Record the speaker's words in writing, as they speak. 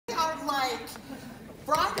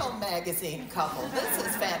bridal magazine couple. This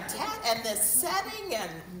is fantastic, and this setting,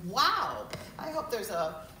 and wow. I hope there's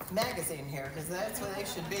a magazine here, because that's where they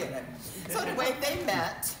should be in it. So anyway, they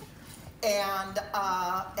met, and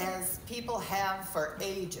as people have for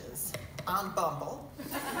ages, on Bumble,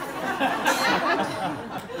 and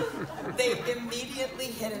they immediately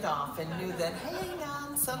hit it off and knew that, hang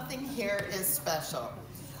on, something here is special.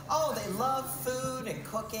 Oh, they love food and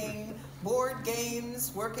cooking, board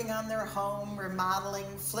games, working on their home, remodeling,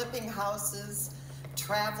 flipping houses,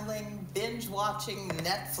 traveling, binge watching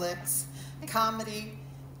Netflix, comedy,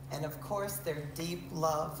 and of course their deep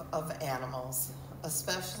love of animals,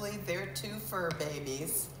 especially their two fur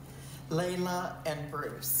babies, Layla and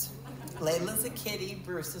Bruce. Layla's a kitty,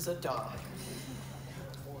 Bruce is a dog.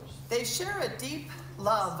 They share a deep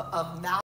love of